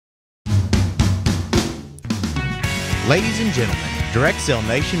Ladies and gentlemen, Direct Sell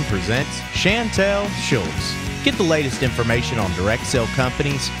Nation presents Chantel Schultz. Get the latest information on direct sell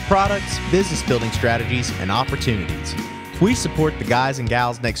companies, products, business building strategies, and opportunities. We support the guys and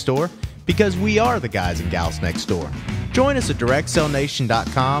gals next door because we are the guys and gals next door. Join us at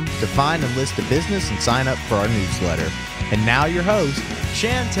directsellnation.com to find and list a business and sign up for our newsletter. And now your host,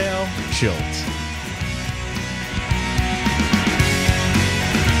 Chantel Schultz.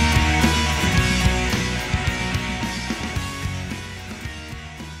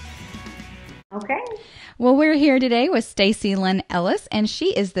 Okay. Well, we're here today with Stacy Lynn Ellis, and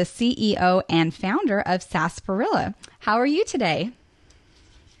she is the CEO and founder of Spurilla. How are you today?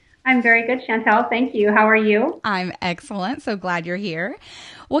 I'm very good, Chantel. Thank you. How are you? I'm excellent. So glad you're here.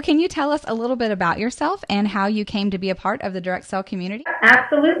 Well, can you tell us a little bit about yourself and how you came to be a part of the direct sell community?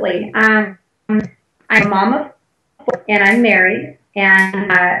 Absolutely. I'm a mom of four, and I'm married.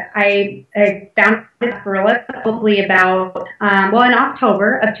 And I founded Spurilla probably about, in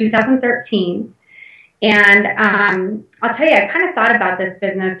October of 2013. And I'll tell you, I kind of thought about this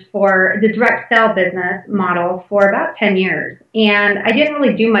business for the direct sell business model for about 10 years. And I didn't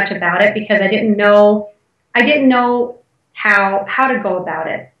really do much about it because I didn't know how to go about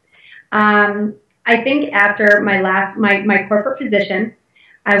it. I think after my corporate position,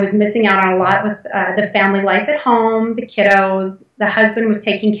 I was missing out on a lot with the family life at home, the kiddos. The husband was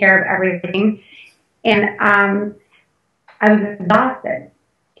taking care of everything. And I was exhausted.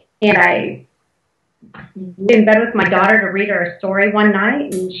 And I was in bed with my daughter to read her a story one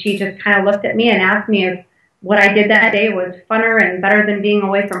night, and she just kind of looked at me and asked me if what I did that day was funner and better than being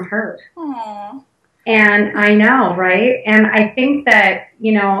away from her. Aww. And I know, right? And I think that,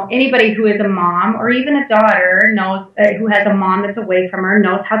 anybody who is a mom or even a daughter knows, who has a mom that's away from her,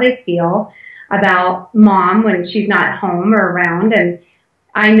 knows how they feel about mom when she's not home or around. And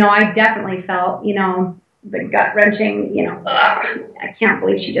I know I definitely felt, the gut-wrenching, I can't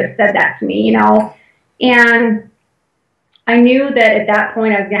believe she just said that to me, And I knew that at that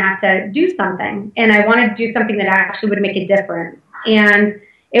point I was going to have to do something. And I wanted to do something that actually would make a difference. And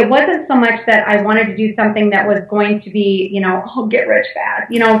it wasn't so much that I wanted to do something that was going to be, get rich fast,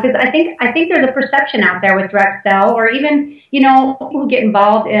 because I think there's a perception out there with direct sell or even, people who get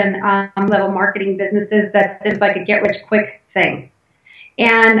involved in level marketing businesses that it's like a get rich quick thing.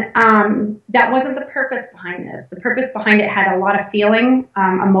 And that wasn't the purpose behind this. The purpose behind it had a lot of feeling,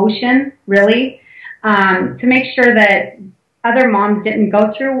 emotion, really, to make sure that other moms didn't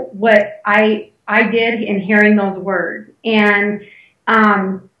go through what I did in hearing those words. And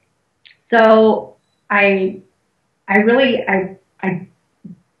so I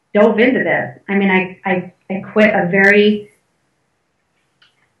dove into this. I mean, I quit a very,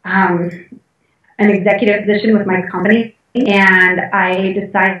 an executive position with my company, and I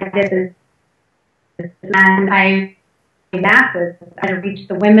decided and I masses. I had to reach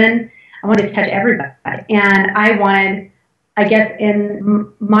the women. I wanted to touch everybody. And I wanted, I guess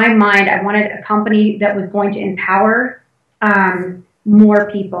in my mind, I wanted a company that was going to empower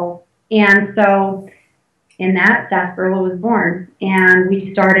more people. And so in that, Spurilla was born. And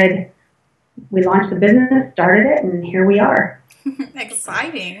we launched the business, started it, and here we are.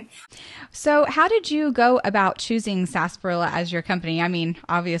 Exciting. So how did you go about choosing Spurilla as your company? I mean,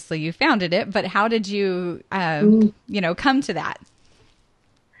 obviously you founded it, but how did you, come to that?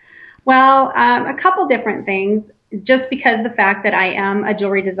 Well, a couple different things. Just because the fact that I am a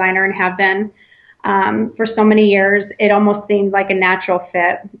jewelry designer and have been for so many years, it almost seemed like a natural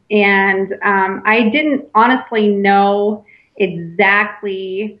fit. And I didn't honestly know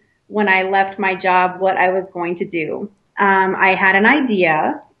exactly when I left my job what I was going to do. I had an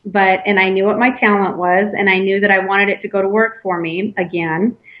idea, and I knew what my talent was, and I knew that I wanted it to go to work for me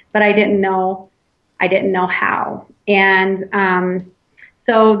again, but I didn't know how. And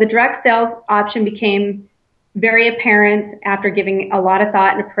so the direct sales option became very apparent after giving a lot of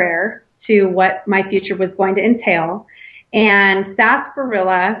thought and a prayer to what my future was going to entail. And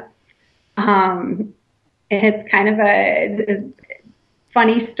Spurilla, it's kind of a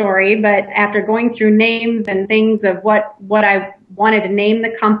funny story, but after going through names and things of what I wanted to name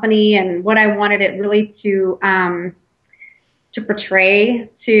the company and what I wanted it really to portray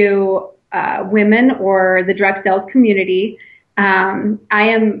to women or the direct sales community, I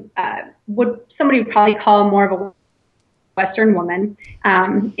am what somebody would probably call more of a Western woman,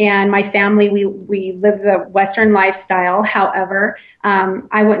 and my family, we live the Western lifestyle. However,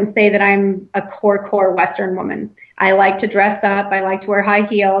 I wouldn't say that I'm a core Western woman. I like to dress up. I like to wear high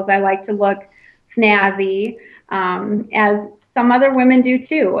heels. I like to look snazzy, as some other women do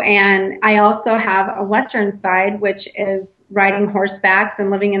too. And I also have a Western side, which is riding horsebacks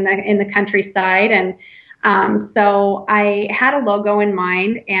and living in the countryside. And So I had a logo in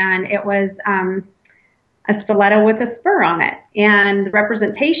mind, and it was a stiletto with a spur on it. And the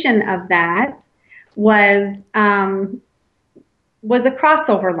representation of that was a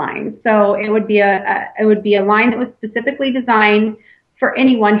crossover line. So it would be a line that was specifically designed for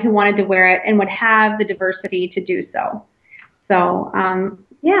anyone who wanted to wear it and would have the diversity to do so. So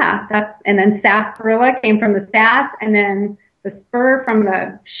and then sarsaparilla came from the sass, and then the spur from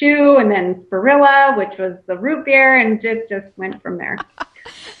the shoe, and then Spurilla, which was the root beer, and just went from there.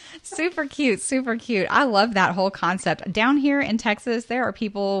 Super cute, super cute. I love that whole concept. Down here in Texas, there are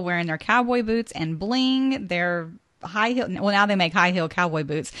people wearing their cowboy boots and bling. They're high heel. Well, now they make high heel cowboy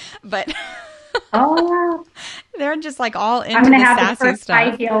boots, but they're just like all into the sassy stuff.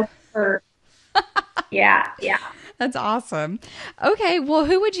 High heel for yeah. That's awesome. Okay, well,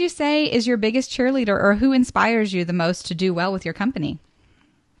 who would you say is your biggest cheerleader, or who inspires you the most to do well with your company?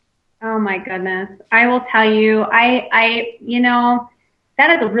 Oh my goodness, I will tell you, that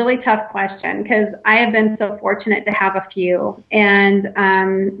is a really tough question, because I have been so fortunate to have a few, and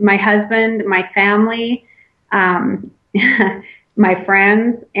my husband, my family, my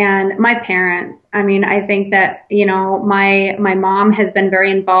friends, and my parents. I mean, I think that, my mom has been very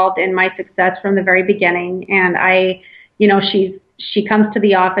involved in my success from the very beginning, and she comes to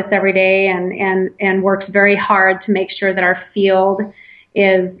the office every day and works very hard to make sure that our field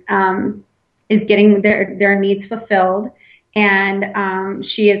is getting their needs fulfilled. And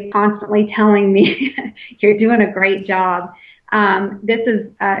she is constantly telling me, "You're doing a great job." It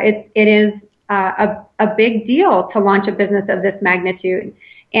is a big deal to launch a business of this magnitude.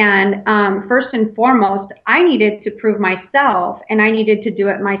 And first and foremost, I needed to prove myself, and I needed to do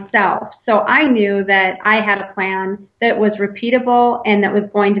it myself. So I knew that I had a plan that was repeatable and that was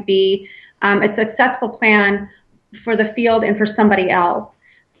going to be a successful plan for the field and for somebody else.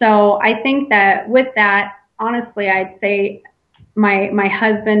 So I think that with that, honestly, I'd say my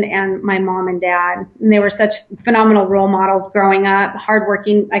husband and my mom and dad, and they were such phenomenal role models growing up,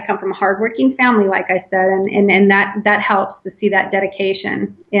 hardworking. I come from a hardworking family, like I said, and that helps to see that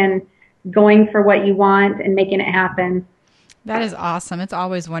dedication in going for what you want and making it happen. That is awesome. It's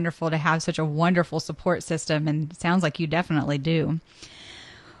always wonderful to have such a wonderful support system, and it sounds like you definitely do.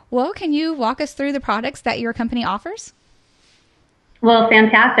 Well, can you walk us through the products that your company offers? Well,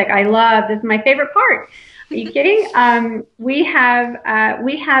 fantastic. This is my favorite part. Are you kidding? We have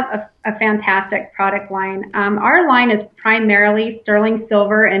a fantastic product line. Our line is primarily sterling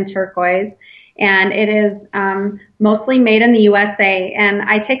silver and turquoise, and it is mostly made in the USA. And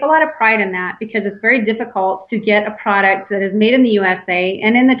I take a lot of pride in that, because it's very difficult to get a product that is made in the USA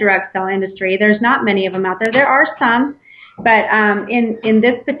and in the direct sell industry. There's not many of them out there. There are some, but in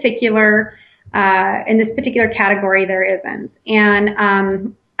this particular category, there isn't.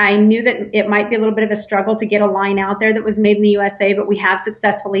 And I knew that it might be a little bit of a struggle to get a line out there that was made in the USA, but we have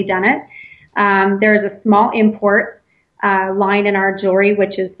successfully done it. There is a small import line in our jewelry,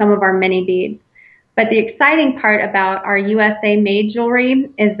 which is some of our mini beads. But the exciting part about our USA-made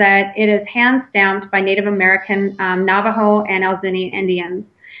jewelry is that it is hand-stamped by Native American, Navajo, and Alzini Indians.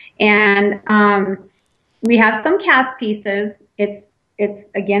 And we have some cast pieces. It's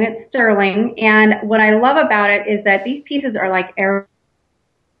sterling. And what I love about it is that these pieces are like heirloom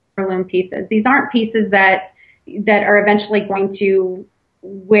pieces. These aren't pieces that are eventually going to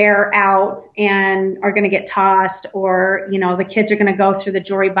wear out and are going to get tossed, or the kids are going to go through the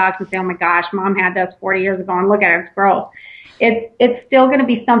jewelry box and say, "Oh my gosh, Mom had this 40 years ago and look at it, it's gross." It's still going to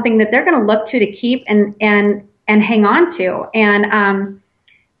be something that they're going to look to keep and hang on to. And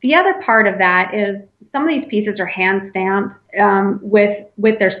the other part of that is some of these pieces are hand stamped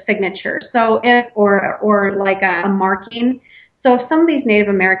with their signature. So or like a marking. So if some of these Native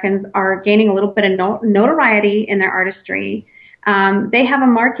Americans are gaining a little bit of notoriety in their artistry, they have a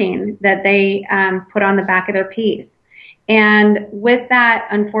marking that they put on the back of their piece. And with that,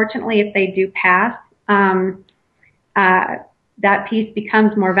 unfortunately, if they do pass, that piece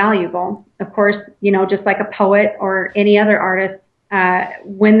becomes more valuable. Of course, just like a poet or any other artist,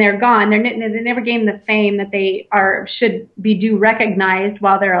 when they're gone, they never gain the fame that they should be due recognized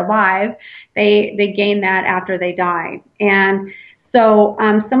while they're alive. They gain that after they die. And so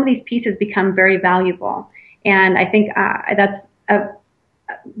some of these pieces become very valuable. And I think that's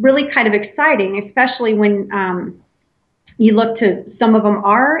really kind of exciting, especially when you look to some of them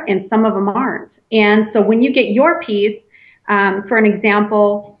are and some of them aren't. And so when you get your piece, for an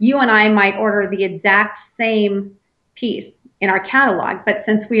example, you and I might order the exact same piece in our catalog, but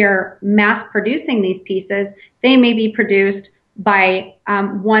since we are mass producing these pieces, they may be produced by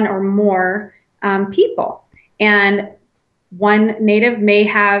one or more people. And one native may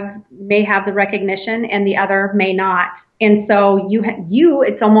may have the recognition and the other may not. And so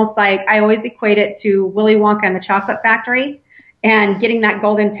it's almost like, I always equate it to Willy Wonka and the Chocolate Factory and getting that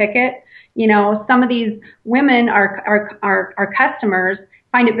golden ticket. You know, some of these women, our customers,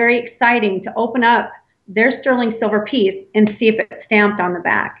 find it very exciting to open up their sterling silver piece and see if it's stamped on the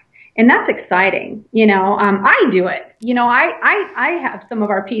back. And that's exciting. You know, I do it. You know, I have some of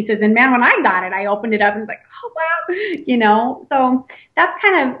our pieces, and man, when I got it, I opened it up and was like, oh wow, you know. So that's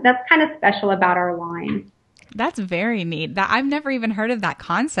kind of special about our line. That's very neat. That I've never even heard of that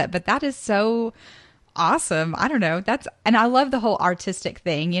concept, but that is so awesome. I don't know. And I love the whole artistic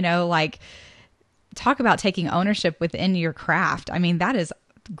thing, you know, like talk about taking ownership within your craft. I mean, that is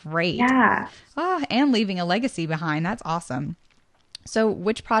great. Yeah. Oh, and leaving a legacy behind. That's awesome. So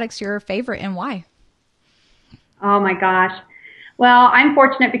which product's your favorite and why? Oh my gosh. Well, I'm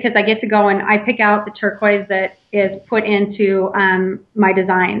fortunate because I get to go and I pick out the turquoise that is put into my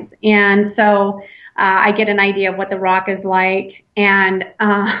designs. And so I get an idea of what the rock is like. And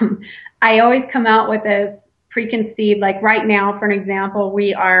I always come out with this preconceived, like right now, for an example,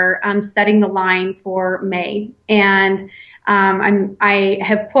 we are setting the line for May. And I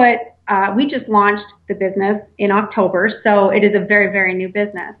have put, we just launched the business in October, so it is a very, very new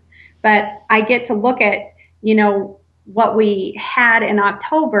business. But I get to look at, you know, what we had in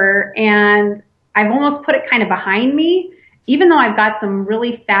October, and I've almost put it kind of behind me, even though I've got some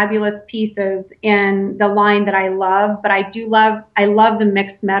really fabulous pieces in the line that I love. But I love the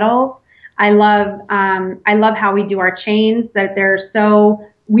mixed metals. I love how we do our chains, that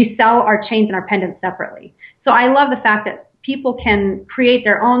we sell our chains and our pendants separately. So I love the fact that people can create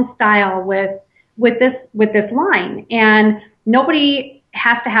their own style with this line, and nobody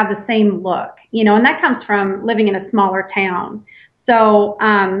has to have the same look, you know, and that comes from living in a smaller town. So,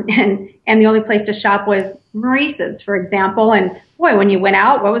 and the only place to shop was Maurice's, for example. And boy, when you went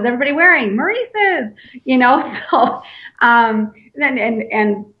out, what was everybody wearing? Maurice's, you know, so,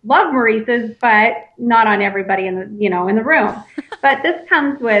 and love Maurice's, but not on everybody in the room. But this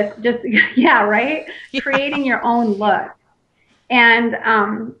comes with just, yeah, right? Yeah. Creating your own look. And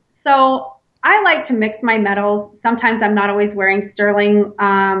so I like to mix my metals. Sometimes I'm not always wearing a sterling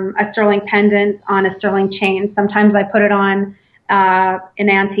pendant on a sterling chain. Sometimes I put it on an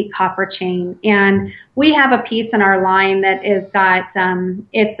antique copper chain. And we have a piece in our line that is got,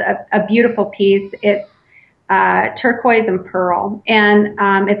 it's a beautiful piece. It's turquoise and pearl. And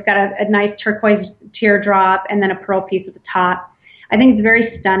it's got a nice turquoise teardrop and then a pearl piece at the top. I think it's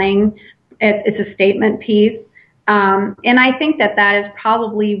very stunning. It's a statement piece. And I think that is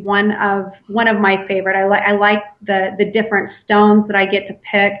probably one of my favorite. I like the different stones that I get to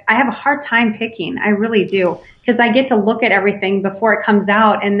pick. I have a hard time picking. I really do, because I get to look at everything before it comes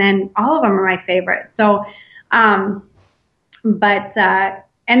out, and then all of them are my favorite. So, and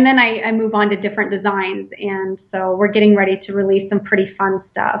then I move on to different designs, and so we're getting ready to release some pretty fun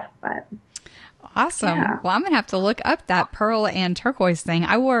stuff, but. Awesome. Yeah. Well, I'm going to have to look up that pearl and turquoise thing.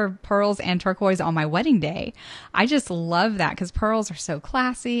 I wore pearls and turquoise on my wedding day. I just love that because pearls are so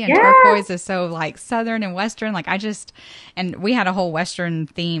classy and turquoise is so like Southern and Western. Like and we had a whole Western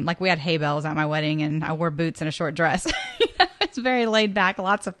theme. Like we had hay bales at my wedding and I wore boots and a short dress. It's very laid back,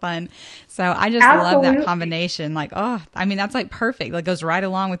 lots of fun. So I just love that combination. Like, oh, I mean, that's like perfect. That goes right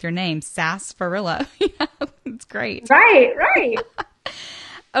along with your name, Spurilla. It's great. Right.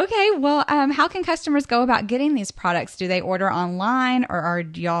 Okay, well, how can customers go about getting these products? Do they order online, or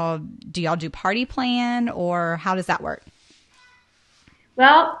do y'all do party plan, or how does that work?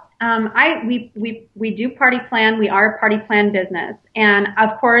 Well, we do party plan. We are a party plan business, and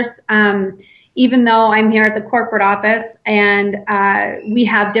of course, even though I'm here at the corporate office, and we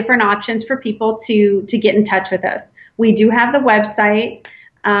have different options for people to get in touch with us. We do have the website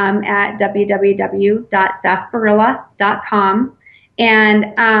at www.saspurilla.com. And,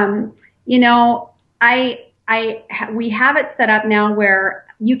 we have it set up now where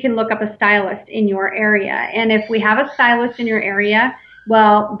you can look up a stylist in your area. And if we have a stylist in your area,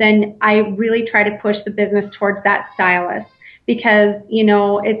 well, then I really try to push the business towards that stylist because,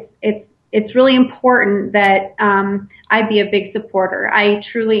 it's really important that, I be a big supporter. I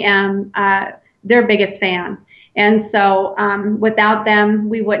truly am, their biggest fan. And so, without them,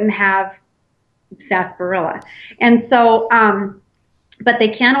 we wouldn't have Spurilla. And so, but they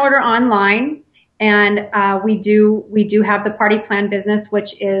can order online, and we do have the party plan business, which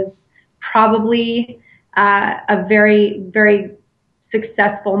is probably a very, very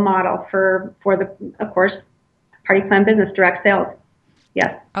successful model for the, of course, party plan business, direct sales.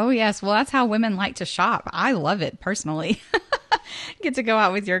 Yes. Oh yes. Well, that's how women like to shop. I love it personally. Get to go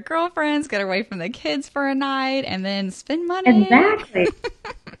out with your girlfriends, get away from the kids for a night, and then spend money. Exactly.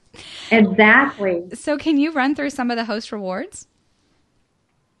 Exactly. So can you run through some of the host rewards?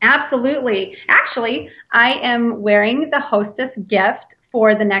 Absolutely. Actually, I am wearing the hostess gift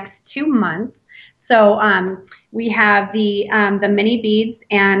for the next 2 months. So we have the mini beads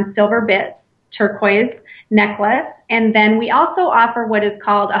and silver bits, turquoise necklace, and then we also offer what is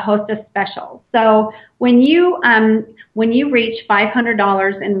called a hostess special. So when you reach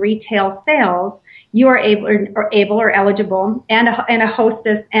 $500 in retail sales, you are able or eligible, and a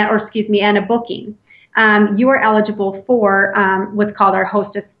hostess, and a booking. You are eligible for what's called our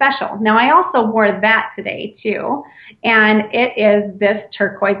hostess special. Now, I also wore that today too, and it is this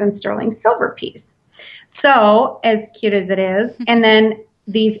turquoise and sterling silver piece. So, as cute as it is, and then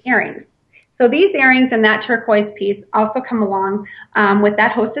these earrings. So these earrings and that turquoise piece also come along with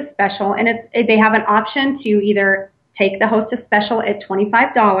that hostess special, and they have an option to either take the hostess special at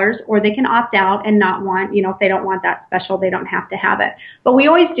 $25, or they can opt out and not want, if they don't want that special, they don't have to have it. But we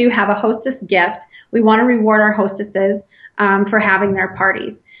always do have a hostess gift. We want to reward our hostesses for having their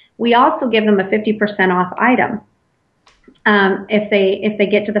parties. We also give them a 50% off item if they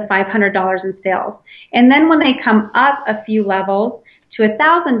get to the $500 in sales. And then when they come up a few levels to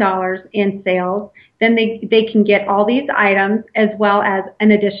 $1,000 in sales, then they can get all these items as well as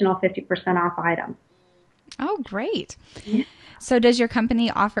an additional 50% off item. Oh, great. Yeah. So does your company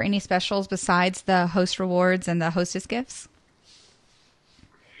offer any specials besides the host rewards and the hostess gifts?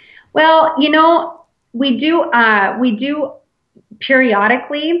 Well, we do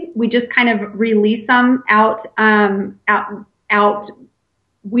periodically. We just kind of release them out.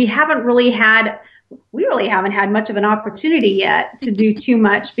 We really haven't had much of an opportunity yet to do too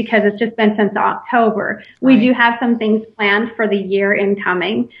much because it's just been since October. We do have some things planned for the year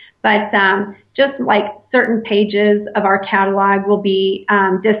incoming, but just like certain pages of our catalog will be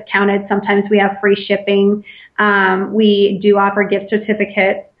discounted. Sometimes we have free shipping. We do offer gift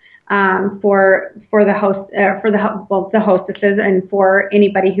certificates for the hostesses and for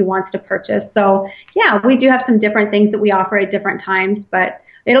anybody who wants to purchase. So yeah, we do have some different things that we offer at different times, but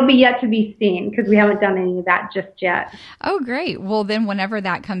it'll be yet to be seen because we haven't done any of that just yet. Oh, great. Well, then whenever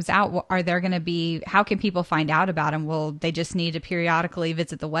that comes out, how can people find out about them? Will they just need to periodically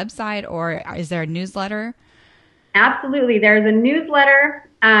visit the website, or is there a newsletter? Absolutely. There's a newsletter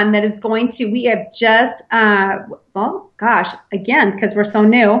that is we have just, again, because we're so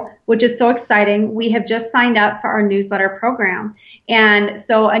new, which is so exciting, we have just signed up for our newsletter program. And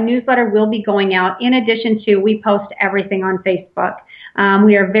so a newsletter will be going out in addition to, we post everything on Facebook.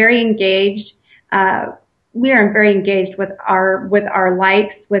 We are very engaged. We are very engaged with our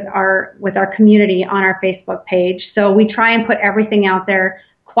likes, with our community on our Facebook page. So we try and put everything out there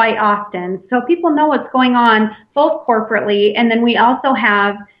quite often, so people know what's going on, both corporately, and then we also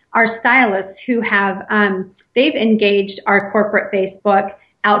have our stylists who have they've engaged our corporate Facebook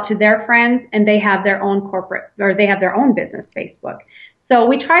out to their friends, and they have their own business Facebook. So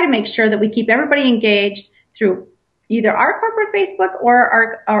we try to make sure that we keep everybody engaged through either our corporate Facebook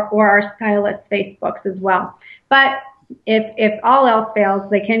or our stylist Facebooks as well. But if all else fails,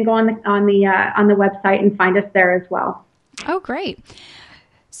 they can go on the website and find us there as well. Oh, great.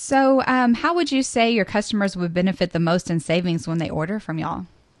 So how would you say your customers would benefit the most in savings when they order from y'all?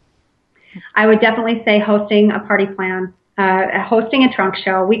 I would definitely say hosting a party plan, hosting a trunk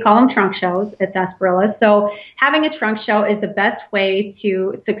show. We call them trunk shows at Spurilla. So having a trunk show is the best way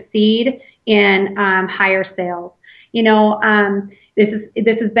to succeed in higher sales.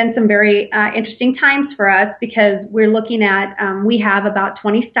 This has been some very interesting times for us because we're looking at, we have about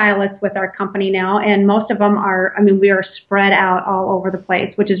 20 stylists with our company now, and most of them we are spread out all over the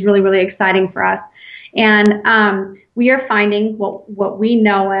place, which is really, really exciting for us. And we are finding what we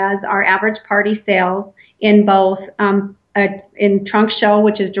know as our average party sales in both in trunk show,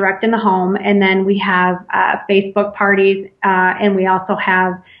 which is direct in the home, and then we have Facebook parties, and we also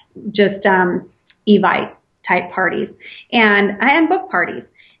have just Evite type parties and book parties.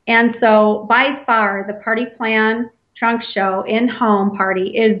 And so by far the party plan trunk show in home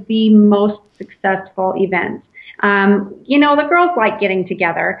party is the most successful event. The girls like getting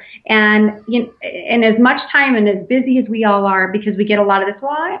together, and as much time and as busy as we all are, because we get a lot of this,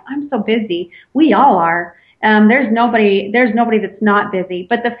 well, I'm so busy. We all are. There's nobody that's not busy.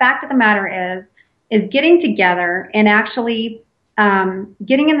 But the fact of the matter is getting together and actually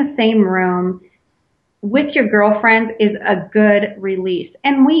getting in the same room with your girlfriends is a good release.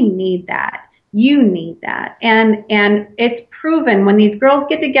 And we need that. You need that. And it's proven when these girls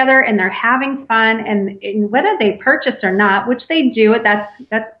get together and they're having fun, and whether they purchase or not, which they do,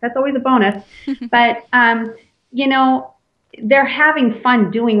 that's always a bonus. But, they're having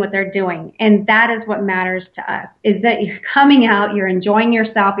fun doing what they're doing. And that is what matters to us, is that you're coming out, you're enjoying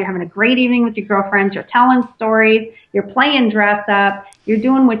yourself, you're having a great evening with your girlfriends, you're telling stories, you're playing dress up, you're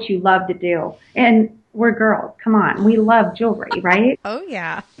doing what you love to do. And we're girls. Come on. We love jewelry, right? Oh,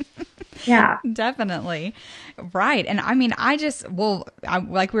 yeah. Yeah. Definitely. Right. And I mean,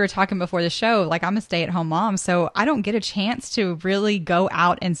 like we were talking before the show, like I'm a stay-at-home mom, so I don't get a chance to really go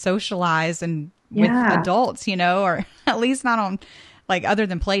out and socialize and with adults, or at least not on, like, other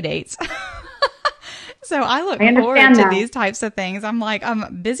than play dates. So I look forward to these types of things. I'm like,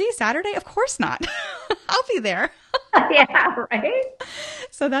 I'm busy Saturday? Of course not. I'll be there. Yeah, right?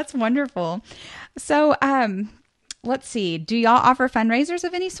 So that's wonderful. So let's see. Do y'all offer fundraisers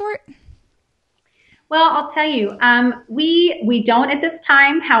of any sort? Well, I'll tell you, we don't at this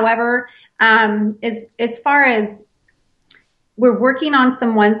time. However, as far as we're working on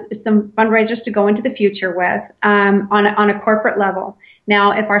some fundraisers to go into the future with on a corporate level.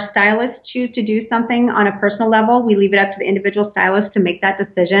 Now, if our stylists choose to do something on a personal level, we leave it up to the individual stylist to make that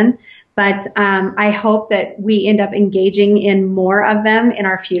decision. But I hope that we end up engaging in more of them in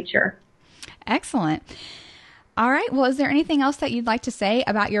our future. Excellent. All right. Well, is there anything else that you'd like to say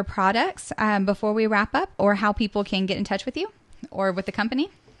about your products before we wrap up, or how people can get in touch with you or with the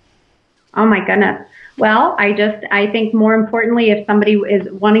company? Oh my goodness. Well, I think more importantly, if somebody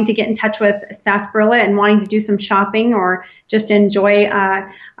is wanting to get in touch with Spurilla and wanting to do some shopping or just enjoy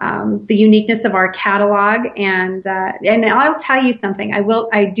the uniqueness of our catalog, and I'll tell you something.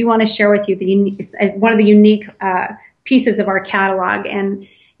 I do want to share with you one of the unique pieces of our catalog, and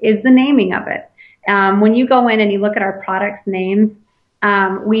is the naming of it. When you go in and you look at our products' names,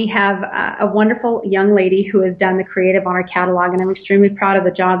 we have a wonderful young lady who has done the creative on our catalog, and I'm extremely proud of the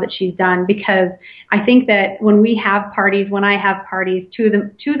job that she's done, because I think that when I have parties, two of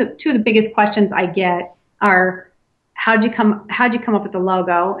the biggest questions I get are, how'd you come up with the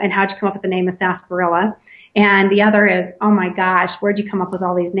logo, and how'd you come up with the name of Spurilla? And the other is, oh my gosh, where'd you come up with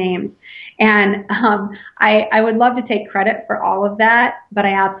all these names? And I would love to take credit for all of that, but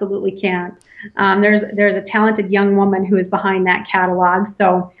I absolutely can't. There's a talented young woman who is behind that catalog.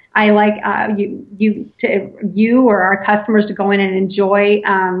 So I like you or our customers to go in and enjoy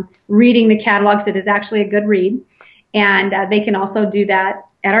reading the catalogs. It is actually a good read. And they can also do that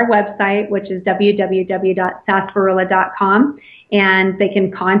at our website, which is www.spurilla.com. And they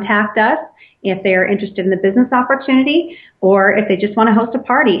can contact us if they are interested in the business opportunity, or if they just want to host a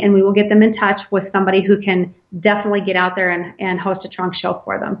party, and we will get them in touch with somebody who can definitely get out there and host a trunk show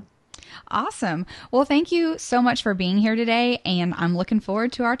for them. Awesome. Well, thank you so much for being here today, and I'm looking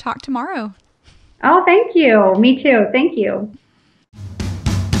forward to our talk tomorrow. Oh, thank you. Me too. Thank you.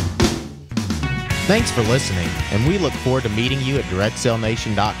 Thanks for listening, and we look forward to meeting you at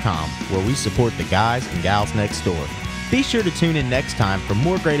DirectSellNation.com, where we support the guys and gals next door. Be sure to tune in next time for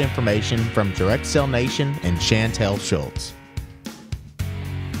more great information from Direct Sell Nation and Chantel Schultz.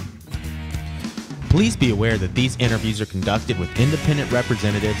 Please be aware that these interviews are conducted with independent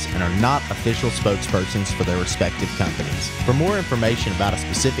representatives and are not official spokespersons for their respective companies. For more information about a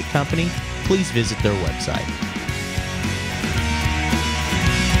specific company, please visit their website.